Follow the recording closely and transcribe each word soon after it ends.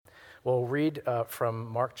We'll read from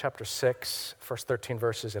Mark chapter 6, first 13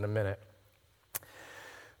 verses in a minute.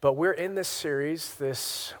 But we're in this series,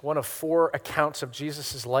 this one of 4 accounts of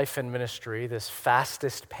Jesus' life and ministry, this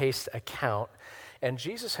fastest paced account. And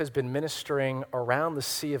Jesus has been ministering around the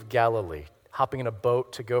Sea of Galilee, hopping in a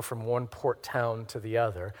boat to go from one port town to the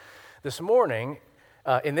other. This morning,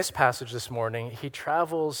 in this passage this morning, he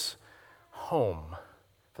travels home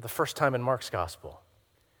for the first time in Mark's gospel.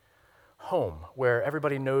 Home, where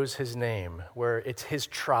everybody knows his name, where it's his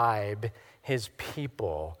tribe, his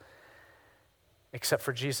people. Except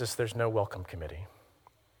for Jesus, there's no welcome committee.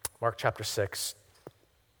 Mark chapter 6,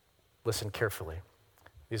 listen carefully.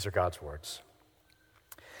 These are God's words.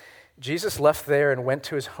 Jesus left there and went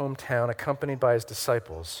to his hometown, accompanied by his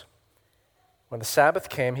disciples. When the Sabbath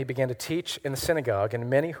came, he began to teach in the synagogue, and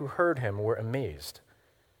many who heard him were amazed.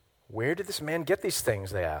 "Where did this man get these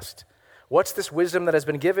things?" they asked. "What's this wisdom that has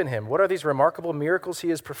been given him? What are these remarkable miracles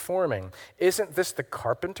he is performing? Isn't this the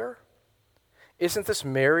carpenter? Isn't this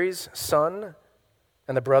Mary's son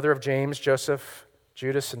and the brother of James, Joseph,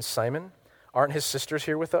 Judas, and Simon? Aren't his sisters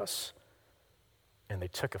here with us?" And they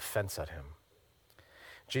took offense at him.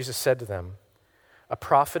 Jesus said to them, "A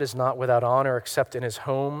prophet is not without honor except in his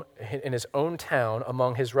home, in his own town,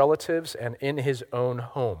 among his relatives, and in his own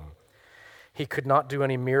home." He could not do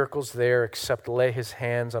any miracles there except lay his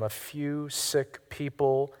hands on a few sick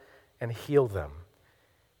people and heal them.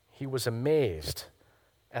 He was amazed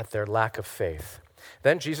at their lack of faith.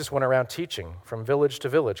 Then Jesus went around teaching from village to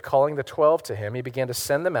village. Calling the 12 to him, he began to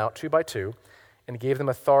send them out 2 by 2 and gave them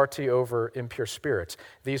authority over impure spirits.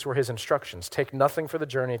 These were his instructions. "Take nothing for the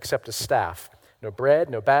journey except a staff. No bread,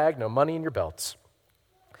 no bag, no money in your belts.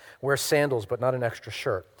 Wear sandals, but not an extra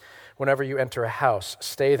shirt. Whenever you enter a house,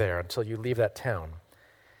 stay there until you leave that town.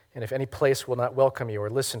 And if any place will not welcome you or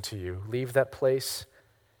listen to you, leave that place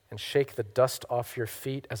and shake the dust off your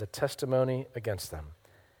feet as a testimony against them."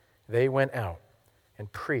 They went out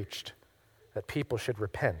and preached that people should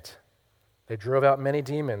repent. They drove out many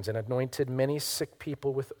demons and anointed many sick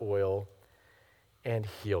people with oil and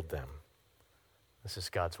healed them. This is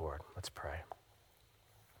God's word. Let's pray.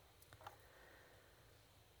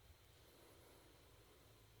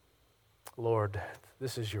 Lord,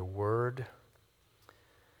 this is your word.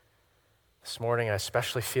 This morning I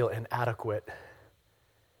especially feel inadequate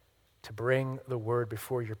to bring the word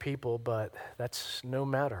before your people, but that's no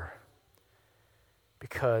matter,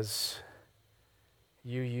 because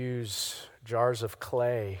you use jars of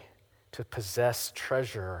clay to possess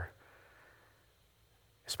treasure,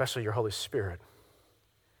 especially your Holy Spirit.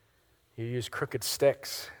 You use crooked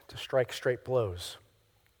sticks to strike straight blows.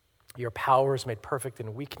 Your power is made perfect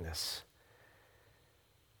in weakness.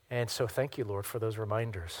 And so thank you, Lord, for those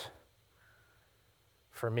reminders.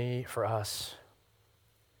 For me, for us.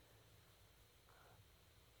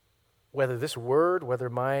 Whether this word, whether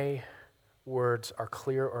my words are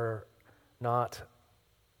clear or not,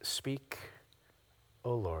 speak,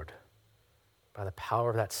 O Lord, by the power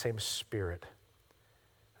of that same Spirit,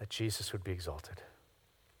 that Jesus would be exalted.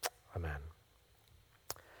 Amen.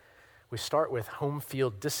 We start with home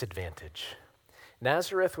field disadvantage.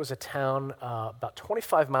 Nazareth was a town about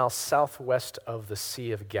 25 miles southwest of the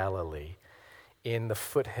Sea of Galilee in the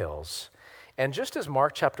foothills. And just as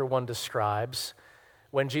Mark chapter 1 describes,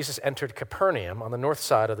 when Jesus entered Capernaum on the north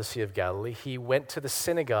side of the Sea of Galilee, he went to the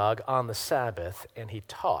synagogue on the Sabbath and he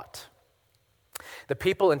taught. The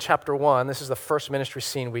people in chapter 1, this is the first ministry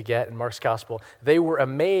scene we get in Mark's gospel, they were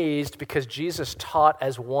amazed because Jesus taught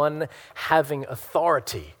as one having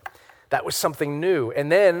authority. That was something new.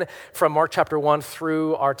 And then from Mark chapter 1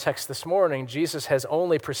 through our text this morning, Jesus has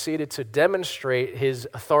only proceeded to demonstrate his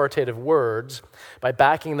authoritative words by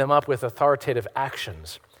backing them up with authoritative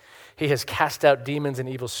actions. He has cast out demons and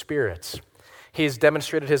evil spirits. He has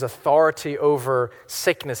demonstrated his authority over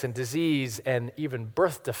sickness and disease and even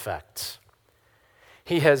birth defects.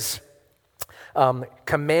 He has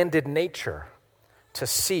commanded nature to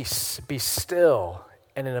cease, be still,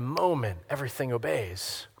 and in a moment, everything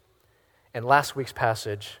obeys. And last week's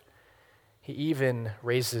passage, he even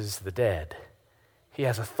raises the dead. He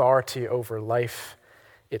has authority over life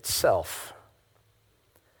itself.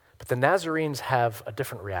 But the Nazarenes have a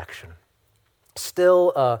different reaction.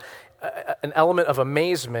 Still an element of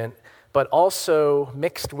amazement, but also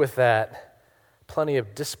mixed with that, plenty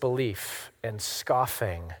of disbelief and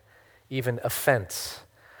scoffing, even offense.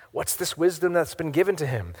 What's this wisdom that's been given to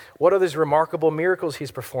him? What are these remarkable miracles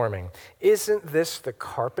he's performing? Isn't this the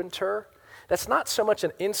carpenter? That's not so much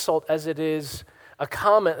an insult as it is a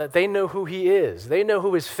comment that they know who he is. They know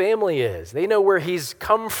who his family is. They know where he's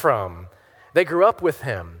come from. They grew up with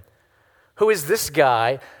him. Who is this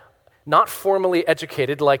guy not formally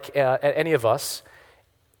educated like any of us.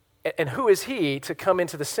 And who is he to come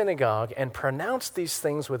into the synagogue and pronounce these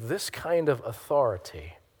things with this kind of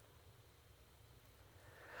authority?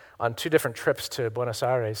 On 2 different trips to Buenos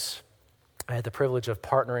Aires, I had the privilege of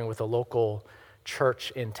partnering with a local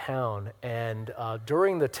church in town. And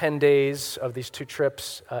during the 10 days of these 2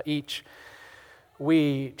 trips each,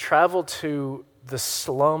 we traveled to the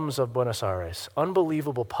slums of Buenos Aires.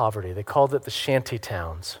 Unbelievable poverty. They called it the shanty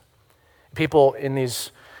towns. People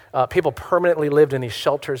permanently lived in these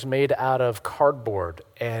shelters made out of cardboard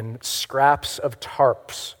and scraps of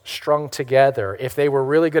tarps strung together. If they were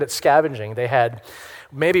really good at scavenging, they had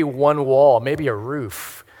maybe one wall, maybe a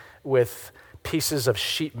roof with pieces of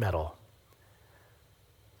sheet metal.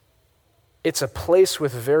 It's a place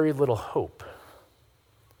with very little hope.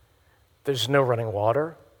 There's no running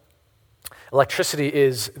water. Electricity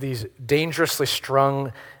is these dangerously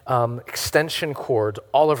strung extension cords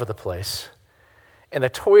all over the place. And the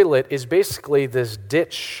toilet is basically this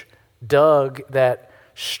ditch dug that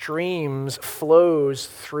flows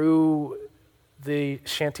through the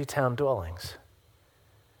shantytown dwellings.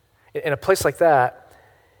 In a place like that,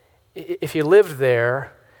 if you lived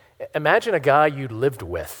there, imagine a guy you lived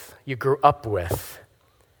with, you grew up with.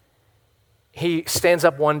 He stands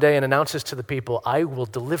up one day and announces to the people, "I will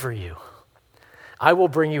deliver you. I will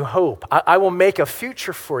bring you hope. I will make a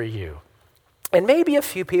future for you." And maybe a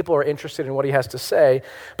few people are interested in what he has to say,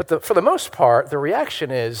 but for the most part, the reaction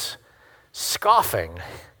is scoffing,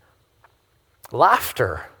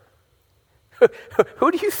 laughter.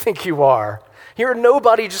 Who do you think you are? You're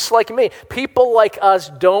nobody just like me. People like us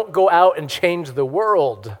don't go out and change the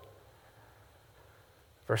world.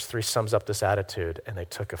 Verse 3 sums up this attitude, and they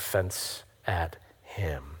took offense at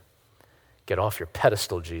him. Get off your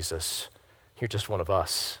pedestal, Jesus. You're just one of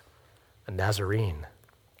us, a Nazarene.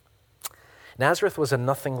 Nazareth was a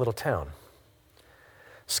nothing little town.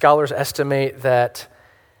 Scholars estimate that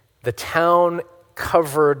the town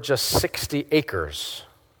covered just 60 acres.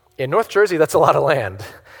 In North Jersey, that's a lot of land.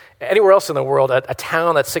 Anywhere else in the world, a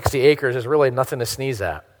town that's 60 acres is really nothing to sneeze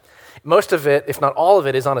at. Most of it, if not all of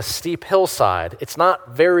it, is on a steep hillside. It's not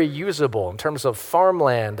very usable in terms of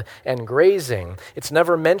farmland and grazing. It's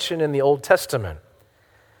never mentioned in the Old Testament.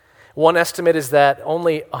 One estimate is that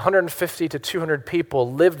only 150 to 200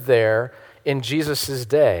 people lived there in Jesus'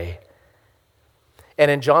 day. And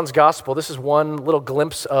in John's gospel, this is one little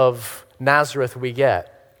glimpse of Nazareth we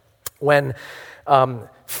get. When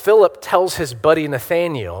Philip tells his buddy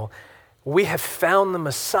Nathanael, "We have found the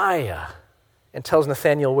Messiah," and tells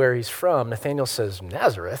Nathanael where he's from, Nathanael says,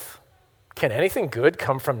 "Nazareth? Can anything good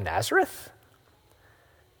come from Nazareth?"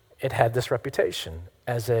 It had this reputation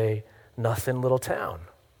as a nothing little town.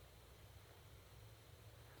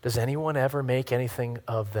 Does anyone ever make anything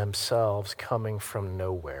of themselves coming from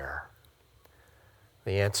nowhere?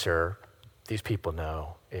 The answer, these people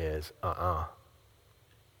know, is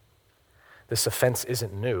This offense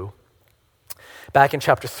isn't new. Back in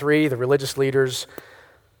chapter 3, the religious leaders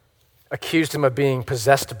accused him of being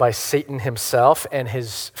possessed by Satan himself, and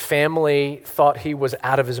his family thought he was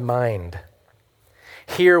out of his mind.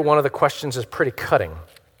 Here, one of the questions is pretty cutting.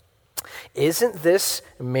 Isn't this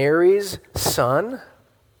Mary's son?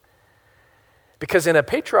 Because in a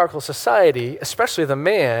patriarchal society, especially the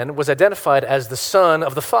man was identified as the son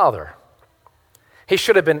of the father. It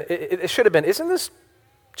should have been, isn't this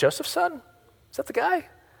Joseph's son? Is that the guy?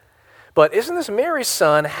 But isn't this Mary's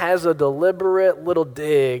son? Has a deliberate little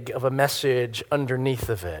dig of a message underneath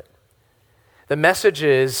of it. The message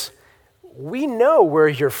is, we know where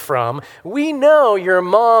you're from. We know your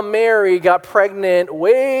mom, Mary, got pregnant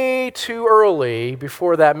way too early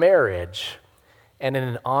before that marriage. And in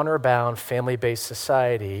an honor-bound, family-based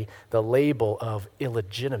society, the label of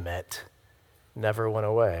illegitimate never went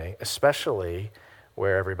away, especially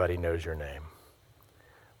where everybody knows your name,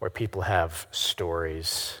 where people have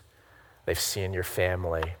stories. They've seen your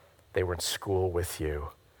family. They were in school with you.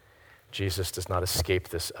 Jesus does not escape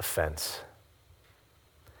this offense.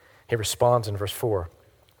 He responds in verse 4.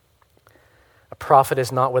 A prophet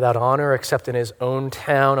is not without honor except in his own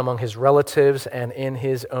town, among his relatives, and in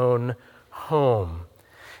his own home.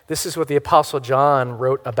 This is what the Apostle John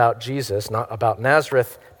wrote about Jesus, not about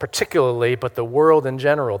Nazareth particularly, but the world in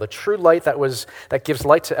general. The true light that gives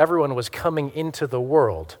light to everyone was coming into the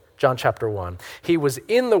world. John chapter 1. He was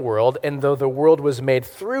in the world, and though the world was made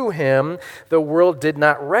through him, the world did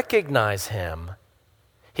not recognize him.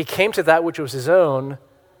 He came to that which was his own,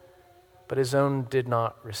 but his own did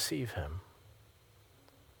not receive him.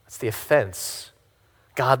 That's the offense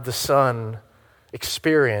God the Son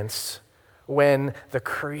experienced when the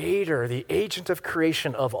Creator, the agent of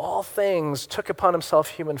creation of all things, took upon himself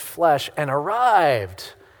human flesh and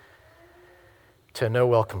arrived to no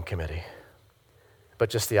welcome committee, but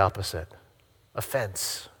just the opposite.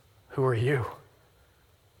 Offense. Who are you?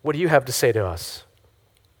 What do you have to say to us?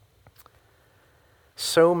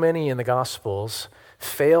 So many in the Gospels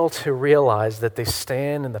fail to realize that they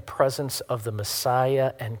stand in the presence of the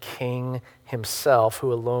Messiah and King himself,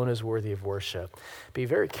 who alone is worthy of worship. Be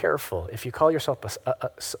very careful. If you call yourself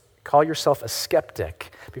a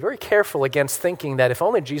skeptic, be very careful against thinking that if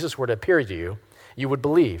only Jesus were to appear to you, you would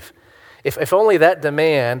believe. If only that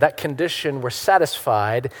demand, that condition were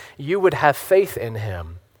satisfied, you would have faith in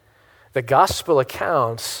him. The gospel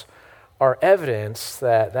accounts are evidence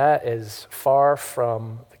that that is far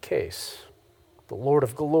from the case. The Lord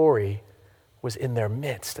of glory was in their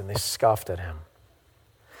midst, and they scoffed at him.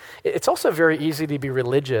 It's also very easy to be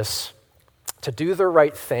religious, to do the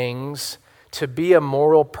right things, to be a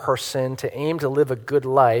moral person, to aim to live a good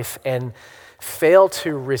life, and fail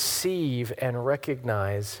to receive and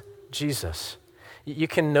recognize Jesus. You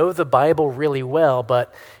can know the Bible really well,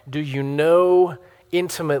 but do you know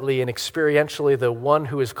intimately and experientially the one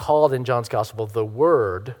who is called in John's gospel the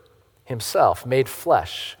Word himself, made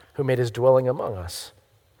flesh, who made his dwelling among us?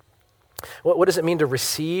 What does it mean to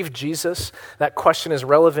receive Jesus? That question is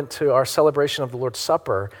relevant to our celebration of the Lord's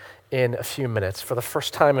Supper in a few minutes for the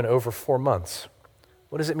first time in over 4 months.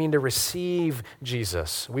 What does it mean to receive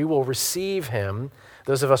Jesus? We will receive him,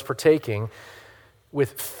 those of us partaking,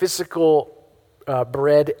 with physical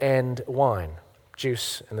bread and wine,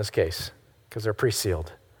 juice in this case, because they're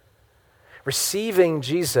pre-sealed. Receiving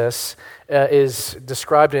Jesus is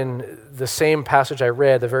described in the same passage I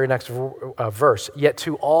read, the very next verse. Yet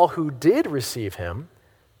to all who did receive him,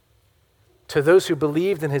 to those who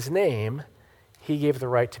believed in his name, he gave the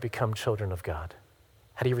right to become children of God.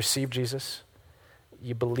 How do you receive Jesus?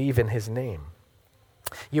 You believe in his name.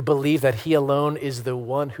 You believe that he alone is the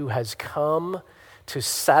one who has come to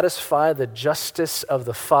satisfy the justice of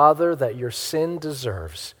the Father that your sin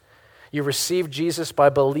deserves. You receive Jesus by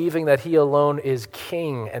believing that he alone is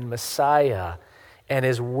King and Messiah and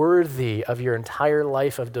is worthy of your entire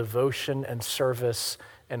life of devotion and service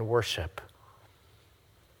and worship.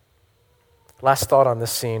 Last thought on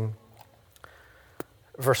this scene.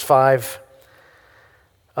 Verse 5,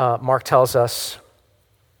 Mark tells us,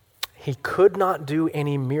 he could not do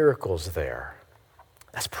any miracles there.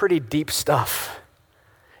 That's pretty deep stuff.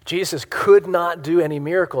 Jesus could not do any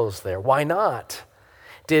miracles there. Why not?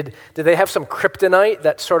 Did they have some kryptonite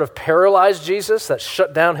that sort of paralyzed Jesus, that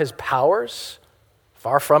shut down his powers?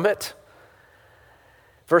 Far from it.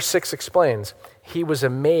 Verse 6 explains, he was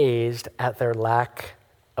amazed at their lack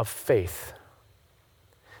of faith.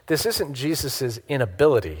 This isn't Jesus'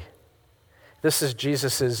 inability. This is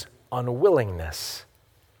Jesus' unwillingness.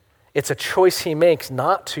 It's a choice he makes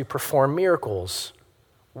not to perform miracles.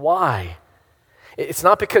 Why? It's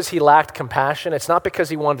not because he lacked compassion. It's not because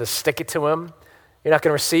he wanted to stick it to him. You're not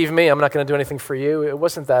going to receive me. I'm not going to do anything for you. It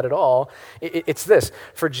wasn't that at all. It's this.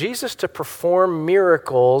 For Jesus to perform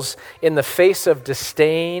miracles in the face of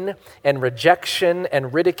disdain and rejection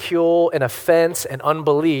and ridicule and offense and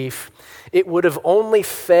unbelief, it would have only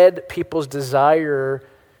fed people's desire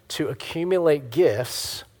to accumulate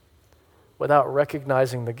gifts without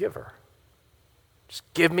recognizing the giver. Just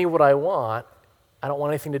give me what I want. I don't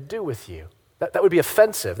want anything to do with you. That would be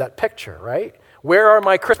offensive, that picture, right? Where are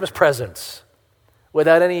my Christmas presents?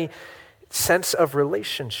 Without any sense of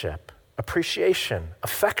relationship, appreciation,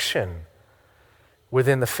 affection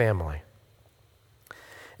within the family.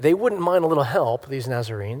 They wouldn't mind a little help, these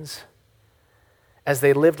Nazarenes, as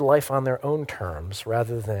they lived life on their own terms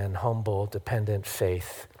rather than humble, dependent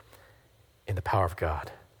faith in the power of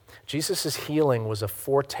God. Jesus' healing was a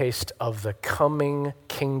foretaste of the coming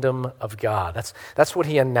kingdom of God. That's what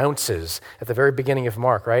he announces at the very beginning of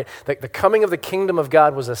Mark, right? The coming of the kingdom of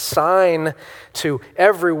God was a sign to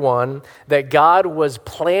everyone that God was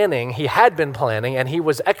planning, he had been planning, and he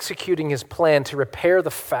was executing his plan to repair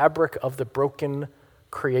the fabric of the broken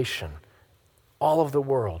creation. All of the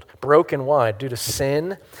world, broken wide due to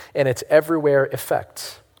sin and its everywhere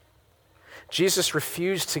effects. Jesus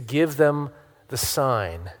refused to give them the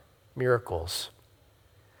sign, miracles,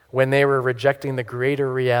 when they were rejecting the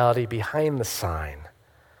greater reality behind the sign,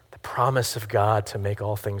 the promise of God to make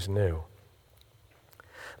all things new.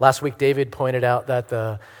 Last week, David pointed out that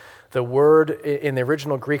the word in the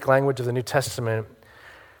original Greek language of the New Testament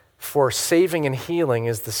for saving and healing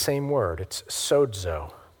is the same word. It's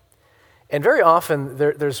sozo. And very often,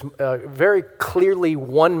 there's very clearly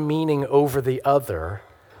one meaning over the other,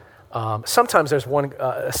 Sometimes there's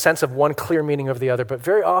a sense of one clear meaning over the other, but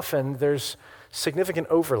very often there's significant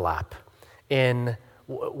overlap in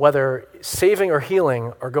whether saving or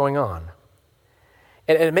healing are going on.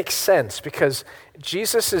 And it makes sense because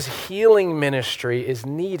Jesus' healing ministry is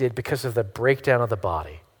needed because of the breakdown of the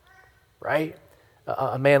body, right?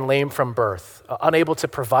 A man lame from birth, unable to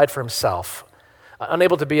provide for himself,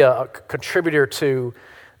 unable to be a contributor to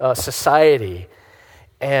society.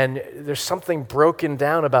 And there's something broken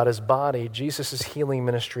down about his body. Jesus' healing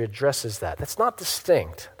ministry addresses that. That's not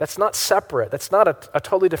distinct. That's not separate. That's not a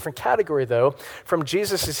totally different category, though, from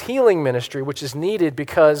Jesus' healing ministry, which is needed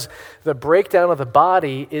because the breakdown of the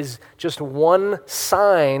body is just one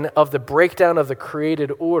sign of the breakdown of the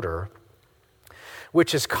created order,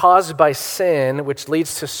 which is caused by sin, which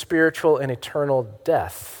leads to spiritual and eternal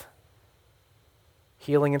death.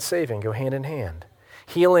 Healing and saving go hand in hand.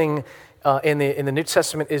 Healing in the New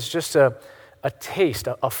Testament is just a taste,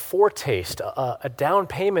 a foretaste, a down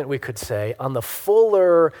payment, we could say, on the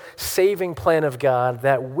fuller saving plan of God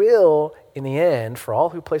that will, in the end, for all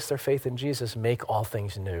who place their faith in Jesus, make all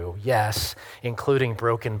things new. Yes, including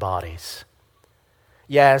broken bodies.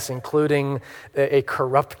 Yes, including a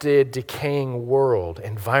corrupted, decaying world,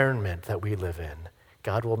 environment that we live in.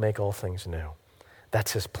 God will make all things new.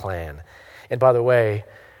 That's his plan. And by the way,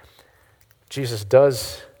 Jesus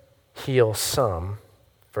does heal some,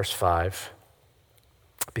 verse 5,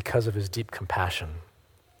 because of his deep compassion.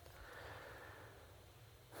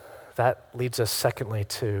 That leads us, secondly,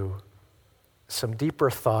 to some deeper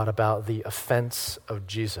thought about the offense of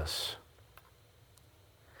Jesus.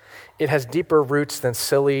 It has deeper roots than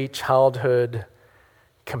silly childhood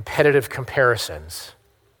competitive comparisons.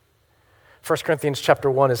 1 Corinthians chapter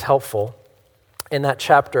 1 is helpful. In that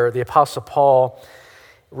chapter, the Apostle Paul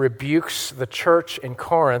rebukes the church in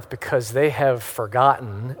Corinth because they have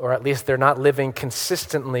forgotten, or at least they're not living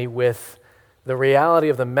consistently with the reality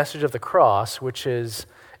of the message of the cross, which is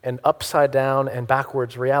an upside down and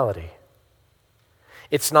backwards reality.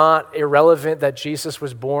 It's not irrelevant that Jesus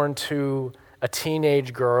was born to a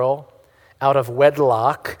teenage girl out of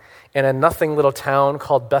wedlock in a nothing little town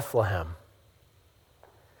called Bethlehem.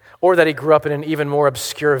 Or that he grew up in an even more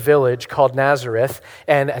obscure village called Nazareth,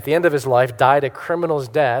 and at the end of his life died a criminal's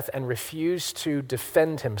death and refused to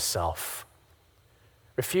defend himself,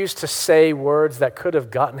 refused to say words that could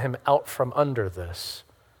have gotten him out from under this.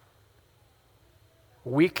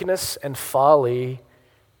 Weakness and folly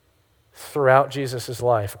throughout Jesus'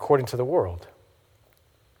 life, according to the world.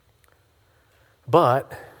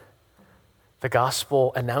 But the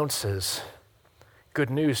gospel announces good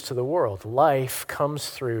news to the world. Life comes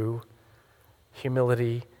through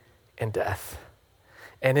humility and death.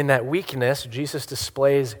 And in that weakness, Jesus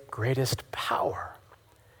displays greatest power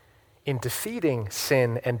in defeating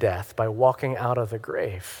sin and death by walking out of the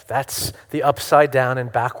grave. That's the upside down and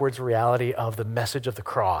backwards reality of the message of the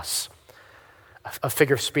cross. A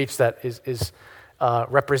figure of speech that is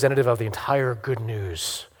representative of the entire good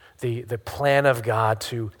news. The plan of God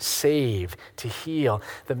to save, to heal.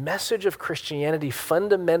 The message of Christianity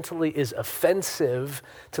fundamentally is offensive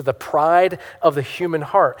to the pride of the human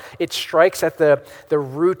heart. It strikes at the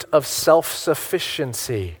root of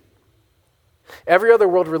self-sufficiency. Every other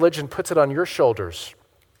world religion puts it on your shoulders.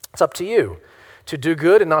 It's up to you to do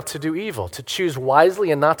good and not to do evil, to choose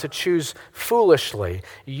wisely and not to choose foolishly.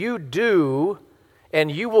 You do,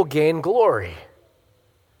 and you will gain glory.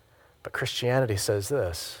 But Christianity says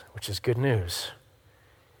this, which is good news.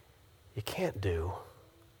 You can't do.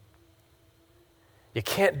 You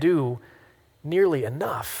can't do nearly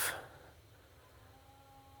enough.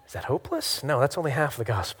 Is that hopeless? No, that's only half the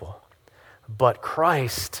gospel. But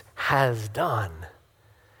Christ has done,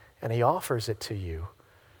 and he offers it to you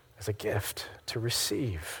as a gift to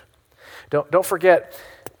receive. Don't forget,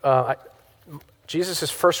 Jesus'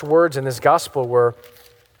 first words in this gospel were,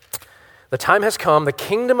 "The time has come, the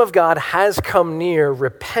kingdom of God has come near.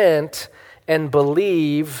 Repent and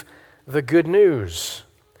believe the good news."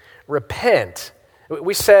 Repent.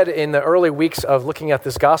 We said in the early weeks of looking at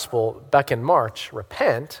this gospel back in March,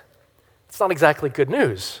 repent. It's not exactly good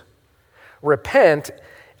news. Repent,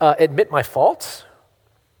 admit my faults.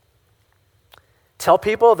 Tell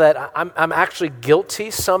people that I'm actually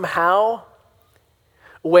guilty somehow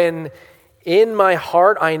when in my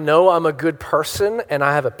heart, I know I'm a good person and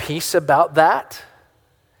I have a peace about that.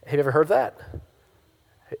 Have you ever heard that?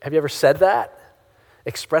 Have you ever said that?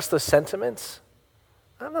 Expressed those sentiments?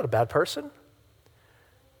 I'm not a bad person.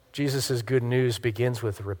 Jesus' good news begins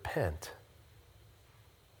with repent.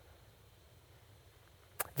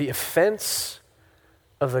 The offense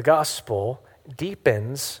of the gospel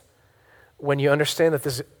deepens when you understand that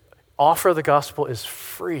this offer of the gospel is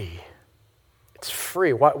free. It's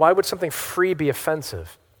free. Why would something free be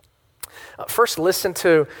offensive? First, listen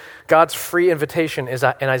to God's free invitation in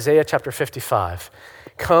Isaiah chapter 55.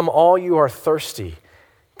 Come, all you are thirsty.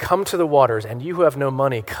 Come to the waters, and you who have no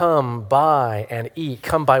money, come buy and eat.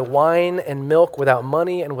 Come buy wine and milk without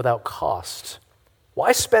money and without cost.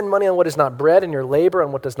 Why spend money on what is not bread and your labor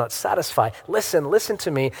on what does not satisfy? Listen to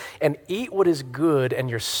me, and eat what is good, and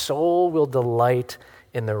your soul will delight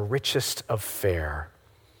in the richest of fare.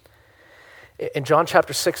 In John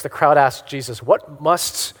chapter 6, the crowd asked Jesus, what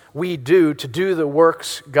must we do to do the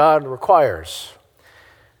works God requires?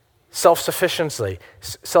 Self-sufficiency,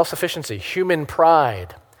 human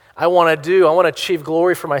pride. I want to achieve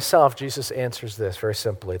glory for myself. Jesus answers this very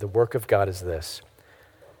simply. The work of God is this,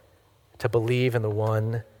 to believe in the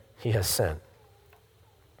one he has sent.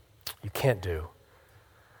 You can't do,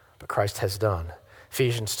 but Christ has done.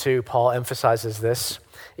 Ephesians 2, Paul emphasizes this.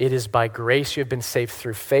 It is by grace you have been saved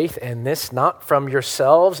through faith, and this not from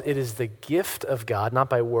yourselves. It is the gift of God, not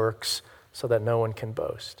by works, so that no one can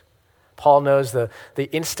boast. Paul knows the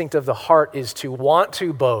instinct of the heart is to want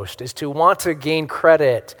to boast, is to want to gain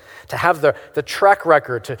credit, to have the track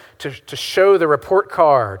record, to show the report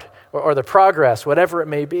card or the progress, whatever it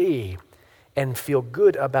may be, and feel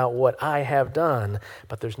good about what I have done,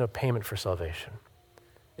 but there's no payment for salvation.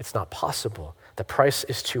 It's not possible. The price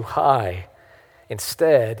is too high.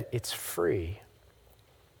 Instead, it's free.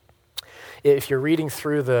 If you're reading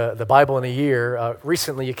through the Bible in a year,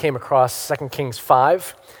 recently you came across 2 Kings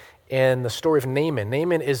 5 and the story of Naaman.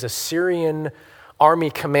 Naaman is a Syrian army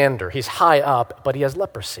commander. He's high up, but he has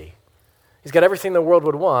leprosy. He's got everything the world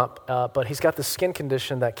would want, but he's got this skin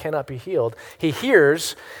condition that cannot be healed. He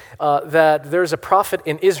hears that there's a prophet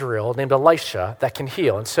in Israel named Elisha that can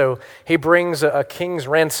heal. And so he brings a king's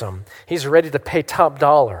ransom. He's ready to pay top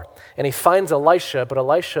dollar. And he finds Elisha, but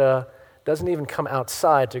Elisha doesn't even come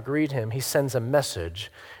outside to greet him. He sends a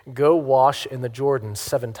message, go wash in the Jordan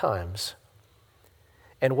 7 times.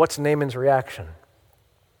 And what's Naaman's reaction?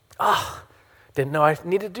 Didn't know I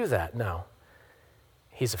needed to do that. No.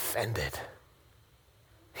 He's offended.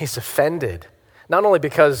 He's offended. Not only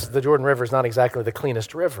because the Jordan River is not exactly the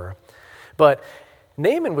cleanest river, but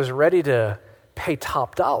Naaman was ready to pay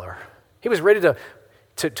top dollar. He was ready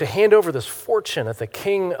to hand over this fortune that the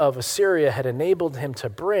king of Assyria had enabled him to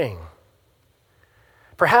bring.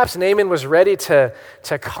 Perhaps Naaman was ready to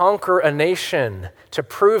conquer a nation, to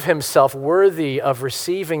prove himself worthy of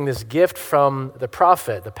receiving this gift from the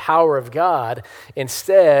prophet, the power of God.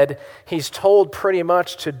 Instead, he's told pretty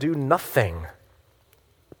much to do nothing.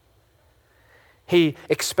 He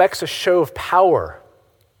expects a show of power.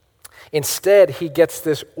 Instead, he gets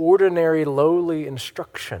this ordinary, lowly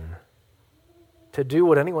instruction to do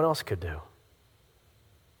what anyone else could do.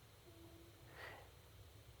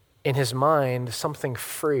 In his mind, something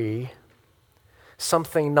free,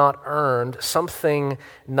 something not earned, something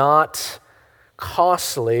not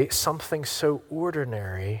costly, something so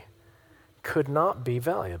ordinary could not be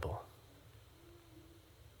valuable.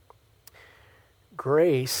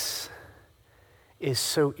 Grace is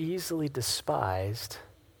so easily despised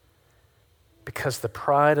because the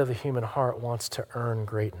pride of the human heart wants to earn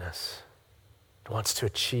greatness. Wants to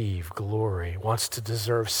achieve glory, wants to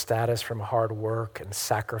deserve status from hard work and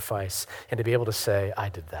sacrifice, and to be able to say, I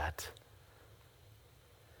did that.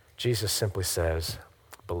 Jesus simply says,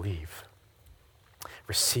 believe.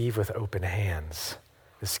 Receive with open hands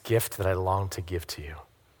this gift that I long to give to you.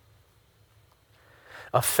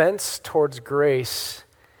 Offense towards grace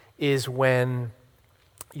is when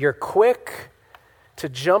you're quick to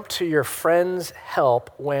jump to your friend's help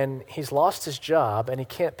when he's lost his job and he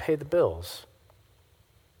can't pay the bills.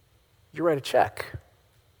 You write a check.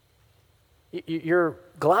 You're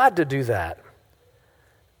glad to do that,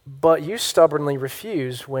 but you stubbornly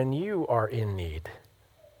refuse when you are in need.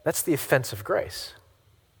 That's the offense of grace.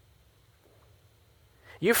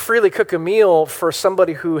 You freely cook a meal for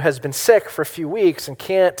somebody who has been sick for a few weeks and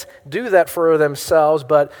can't do that for themselves,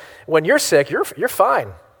 but when you're sick, you're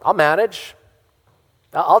fine. I'll manage.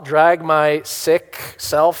 I'll drag my sick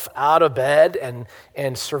self out of bed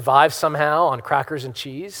and survive somehow on crackers and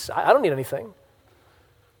cheese. I don't need anything.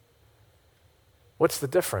 What's the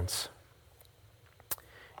difference?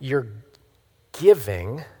 Your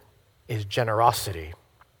giving is generosity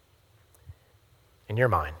in your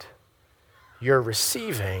mind. Your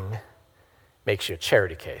receiving makes you a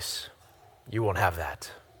charity case. You won't have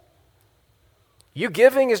that. You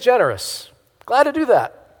giving is generous. Glad to do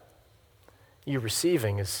that. You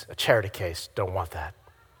receiving is a charity case. Don't want that.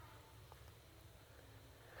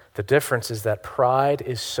 The difference is that pride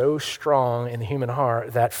is so strong in the human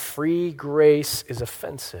heart that free grace is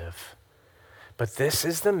offensive. But this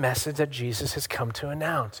is the message that Jesus has come to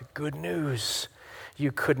announce. Good news.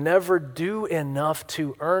 You could never do enough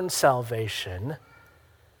to earn salvation.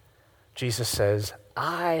 Jesus says,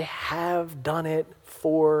 I have done it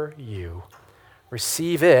for you.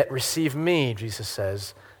 Receive it, receive me, Jesus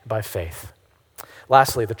says, by faith.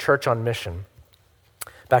 Lastly, the church on mission.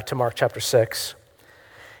 Back to Mark chapter 6.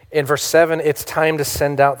 In verse 7, it's time to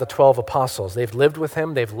send out the 12 apostles. They've lived with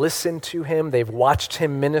him, they've listened to him, they've watched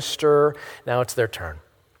him minister. Now it's their turn.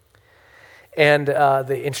 And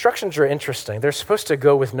the instructions are interesting. They're supposed to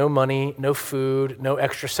go with no money, no food, no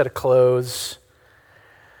extra set of clothes.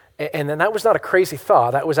 And then that was not a crazy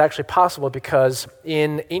thought. That was actually possible because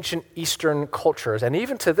in ancient Eastern cultures, and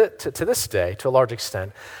even to this day, to a large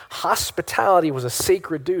extent, hospitality was a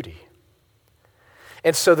sacred duty.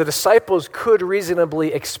 And so the disciples could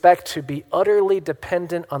reasonably expect to be utterly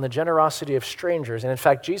dependent on the generosity of strangers. And in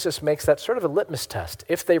fact, Jesus makes that sort of a litmus test.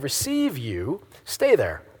 If they receive you, stay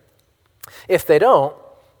there. If they don't,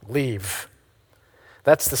 leave.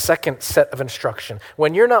 That's the second set of instruction.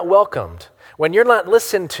 When you're not welcomed, when you're not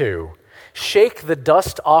listened to, shake the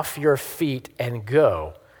dust off your feet and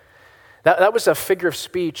go. That was a figure of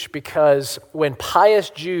speech because when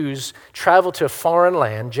pious Jews traveled to a foreign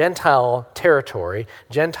land, Gentile territory,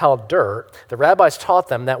 Gentile dirt, the rabbis taught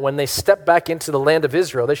them that when they stepped back into the land of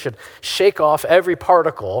Israel, they should shake off every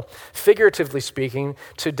particle, figuratively speaking,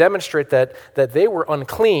 to demonstrate that they were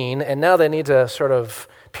unclean and now they need to sort of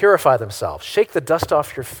purify themselves. Shake the dust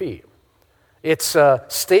off your feet. It's a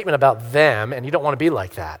statement about them, and you don't want to be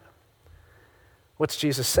like that. What's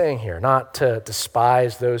Jesus saying here? Not to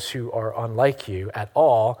despise those who are unlike you at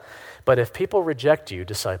all, but if people reject you,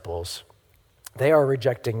 disciples, they are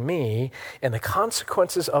rejecting me, and the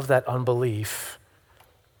consequences of that unbelief,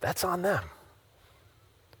 that's on them.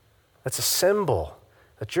 That's a symbol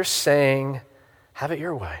that you're saying, have it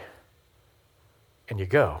your way, and you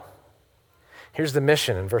go. Here's the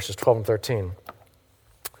mission in verses 12 and 13.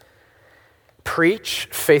 Preach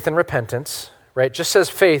faith and repentance. Right? Just says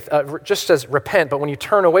faith, just says repent, but when you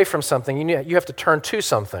turn away from something, you have to turn to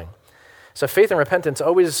something. So faith and repentance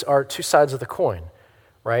always are two sides of the coin,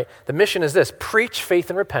 right? The mission is this: preach faith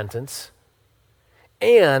and repentance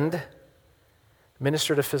and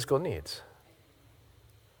minister to physical needs.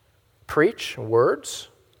 Preach words,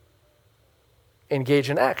 engage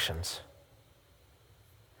in actions.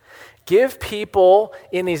 Give people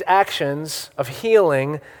in these actions of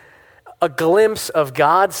healing a glimpse of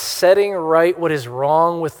God setting right what is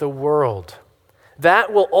wrong with the world.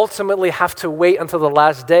 That will ultimately have to wait until the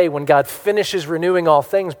last day when God finishes renewing all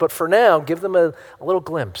things. But for now, give them a little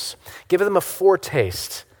glimpse. Give them a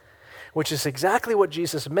foretaste, which is exactly what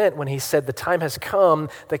Jesus meant when he said, the time has come,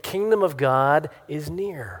 the kingdom of God is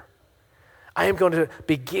near. I am going to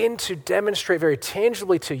begin to demonstrate very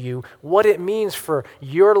tangibly to you what it means for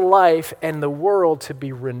your life and the world to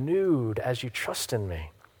be renewed as you trust in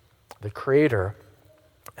me, the Creator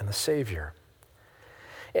and the Savior.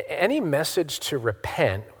 Any message to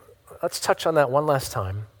repent, let's touch on that one last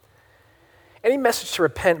time. Any message to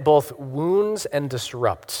repent both wounds and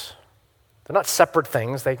disrupts. They're not separate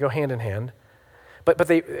things, they go hand in hand. But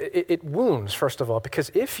it wounds, first of all, because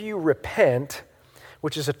if you repent,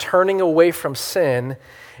 which is a turning away from sin,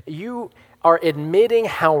 you are admitting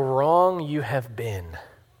how wrong you have been.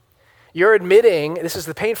 You're admitting, this is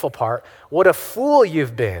the painful part, what a fool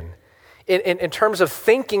you've been. In terms of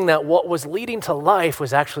thinking that what was leading to life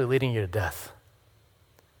was actually leading you to death.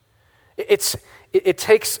 It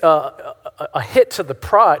takes a hit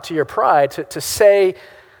to your pride to say,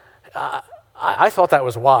 I thought that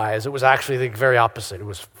was wise. It was actually the very opposite. It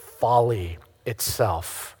was folly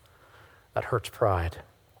itself that hurts pride.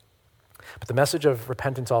 But the message of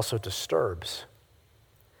repentance also disturbs,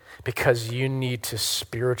 because you need to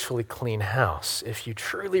spiritually clean house. If you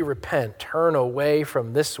truly repent, turn away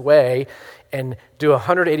from this way and do a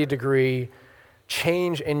 180-degree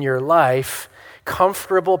change in your life,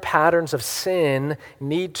 comfortable patterns of sin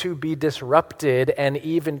need to be disrupted and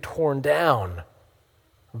even torn down,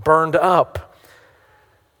 burned up.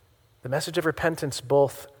 The message of repentance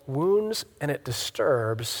both wounds and it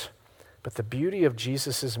disturbs, but the beauty of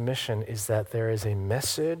Jesus' mission is that there is a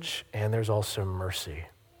message and there's also mercy.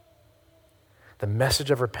 The message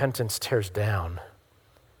of repentance tears down.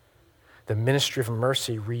 The ministry of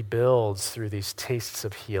mercy rebuilds through these tastes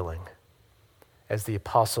of healing as the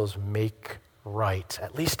apostles make right,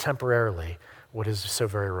 at least temporarily, what is so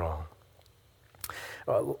very wrong.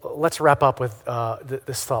 Let's wrap up with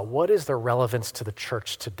this thought. What is the relevance to the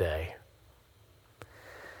church today?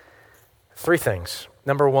 Three things.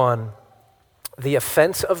 Number one, the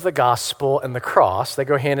offense of the gospel and the cross, they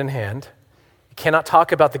go hand in hand. You cannot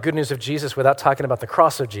talk about the good news of Jesus without talking about the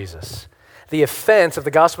cross of Jesus. The offense of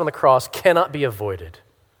the gospel and the cross cannot be avoided.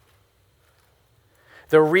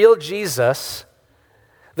 The real Jesus,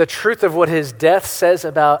 the truth of what his death says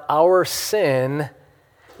about our sin,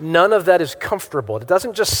 none of that is comfortable. It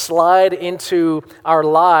doesn't just slide into our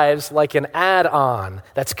lives like an add-on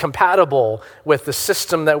that's compatible with the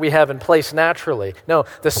system that we have in place naturally. No,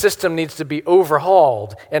 the system needs to be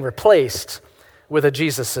overhauled and replaced with a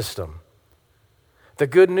Jesus system. The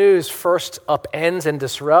good news first upends and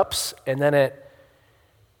disrupts, and then it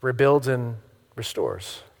rebuilds and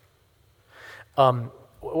restores.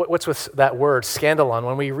 What's with that word, scandalon?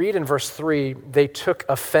 When we read in verse 3, they took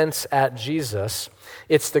offense at Jesus,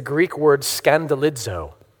 it's the Greek word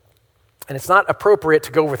scandalizo. And it's not appropriate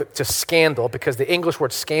to go with it to scandal because the English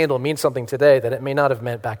word scandal means something today that it may not have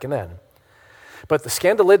meant back then. But the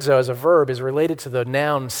scandalizo as a verb is related to the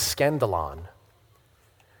noun scandalon,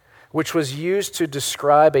 which was used to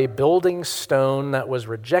describe a building stone that was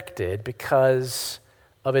rejected because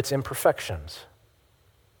of its imperfections.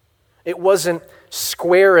 It wasn't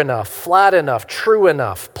square enough, flat enough, true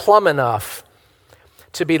enough, plumb enough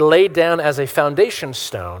to be laid down as a foundation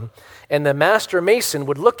stone, and the master mason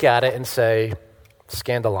would look at it and say,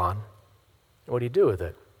 scandalon. What do you do with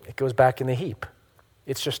it? It goes back in the heap.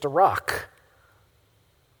 It's just a rock.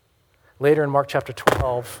 Later in Mark chapter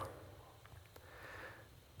 12,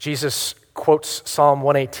 Jesus quotes Psalm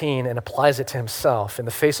 118 and applies it to himself in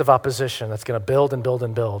the face of opposition that's going to build and build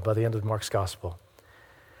and build by the end of Mark's gospel.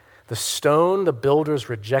 The stone the builders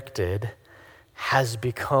rejected has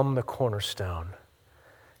become the cornerstone.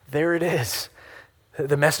 There it is.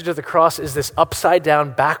 The message of the cross is this upside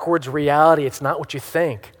down, backwards reality. It's not what you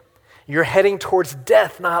think. You're heading towards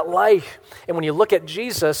death, not life. And when you look at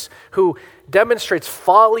Jesus, who demonstrates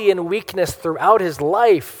folly and weakness throughout his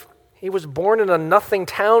life, he was born in a nothing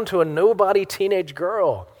town to a nobody teenage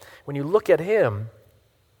girl. When you look at him,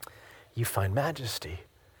 you find majesty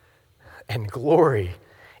and glory,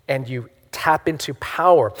 and you tap into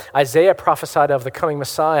power. Isaiah prophesied of the coming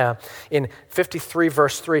Messiah in 53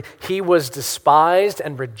 verse 3. He was despised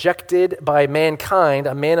and rejected by mankind,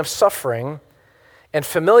 a man of suffering and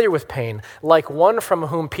familiar with pain, like one from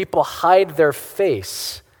whom people hide their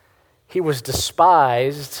face. He was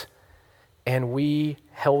despised, and we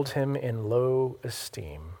held him in low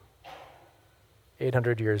esteem.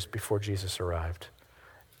 800 years before Jesus arrived.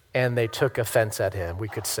 And they took offense at him, we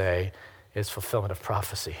could say, is fulfillment of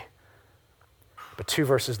prophecy. But 2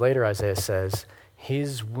 verses later, Isaiah says,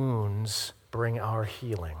 his wounds bring our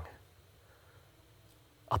healing.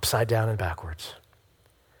 Upside down and backwards.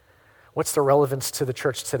 What's the relevance to the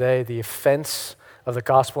church today? The offense of the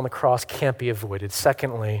gospel and the cross can't be avoided.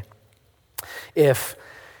 Secondly, if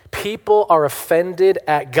people are offended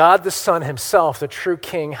at God the Son himself, the true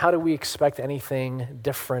King, how do we expect anything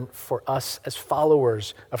different for us as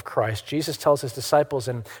followers of Christ? Jesus tells his disciples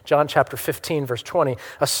in John chapter 15, verse 20,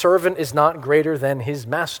 a servant is not greater than his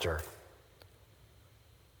master.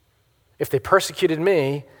 If they persecuted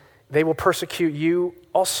me, they will persecute you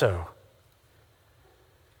also.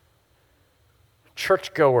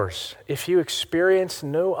 Churchgoers, if you experience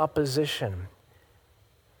no opposition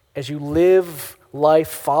as you live life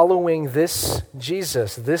following this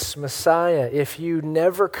Jesus, this Messiah, if you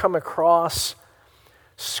never come across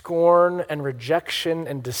scorn and rejection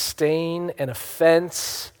and disdain and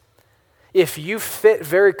offense, if you fit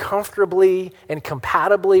very comfortably and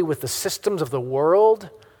compatibly with the systems of the world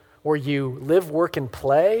where you live, work, and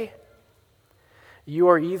play, you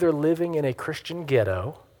are either living in a Christian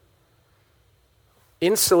ghetto,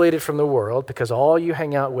 insulated from the world because all you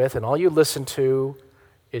hang out with and all you listen to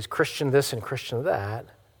is Christian this and Christian that,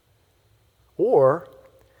 or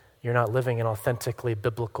you're not living an authentically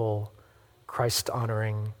biblical,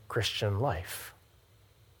 Christ-honoring Christian life.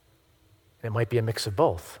 It might be a mix of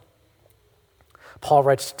both. Paul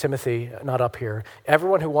writes to Timothy, not up here,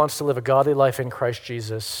 everyone who wants to live a godly life in Christ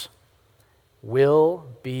Jesus will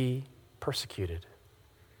be persecuted.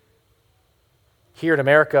 Here in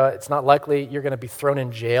America, it's not likely you're going to be thrown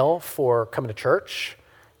in jail for coming to church.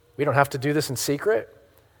 We don't have to do this in secret.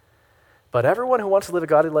 But everyone who wants to live a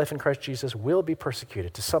godly life in Christ Jesus will be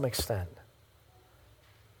persecuted to some extent.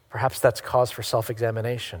 Perhaps that's cause for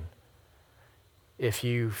self-examination if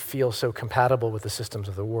you feel so compatible with the systems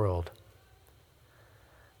of the world.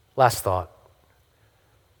 Last thought,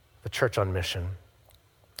 the church on mission.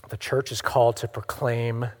 The church is called to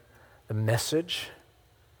proclaim the message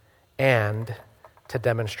and to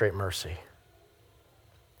demonstrate mercy.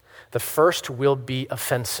 The first will be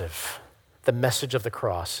offensive, the message of the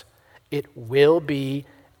cross. It will be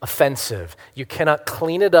offensive. You cannot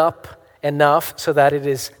clean it up enough so that it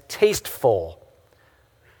is tasteful,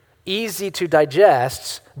 easy to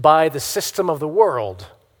digest by the system of the world,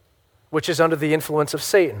 which is under the influence of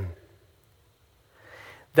Satan.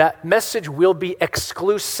 That message will be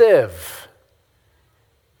exclusive.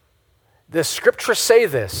 The scriptures say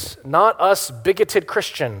this, not us bigoted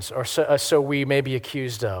Christians, or so we may be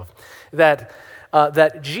accused of,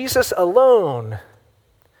 that Jesus alone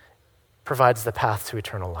provides the path to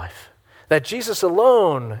eternal life, that Jesus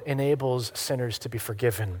alone enables sinners to be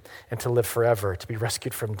forgiven and to live forever, to be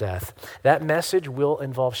rescued from death. That message will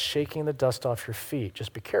involve shaking the dust off your feet.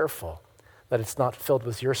 Just be careful that it's not filled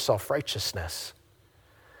with your self-righteousness,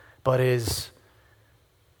 but is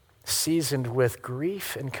seasoned with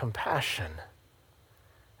grief and compassion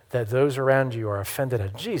that those around you are offended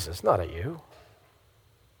at Jesus, not at you.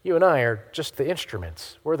 You and I are just the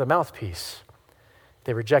instruments. We're the mouthpiece.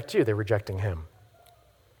 They reject you, they're rejecting him.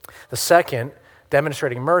 The second,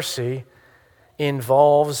 demonstrating mercy,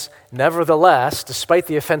 involves, nevertheless, despite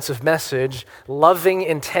the offensive message, loving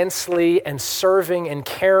intensely and serving and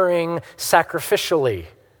caring sacrificially.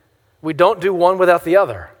 We don't do one without the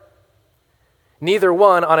other. Neither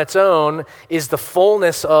one on its own is the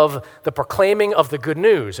fullness of the proclaiming of the good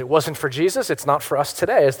news. It wasn't for Jesus, it's not for us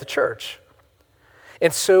today as the church.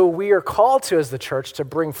 And so we are called to, as the church, to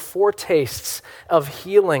bring foretastes of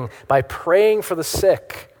healing by praying for the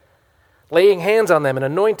sick, laying hands on them and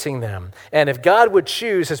anointing them, and if God would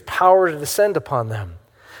choose, his power to descend upon them,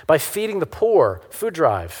 by feeding the poor, food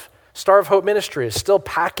drive. Star of Hope Ministry is still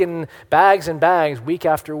packing bags and bags week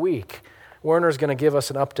after week. Werner's going to give us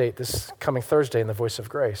an update this coming Thursday in the Voice of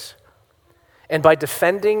Grace. And by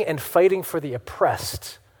defending and fighting for the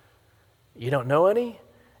oppressed. You don't know any?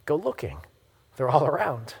 Go looking. They're all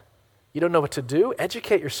around. You don't know what to do?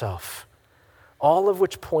 Educate yourself. All of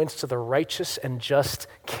which points to the righteous and just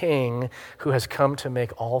King who has come to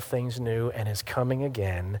make all things new and is coming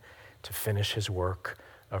again to finish his work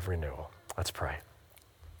of renewal. Let's pray.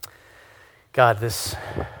 God, this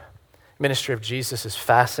ministry of Jesus is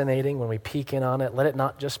fascinating when we peek in on it. Let it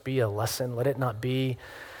not just be a lesson. Let it not be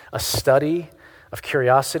a study of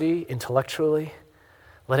curiosity intellectually.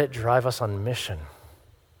 Let it drive us on mission.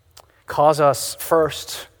 Cause us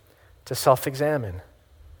first to self-examine.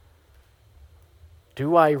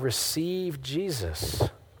 Do I receive Jesus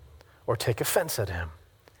or take offense at him?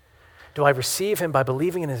 Do I receive him by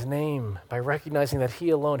believing in his name, by recognizing that he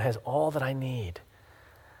alone has all that I need?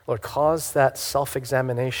 Lord, cause that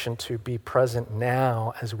self-examination to be present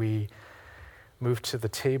now as we move to the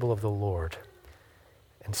table of the Lord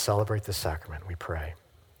and celebrate the sacrament. We pray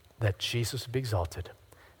that Jesus would be exalted,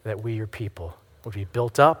 that we, your people, would be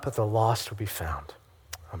built up, that the lost would be found.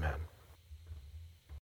 Amen.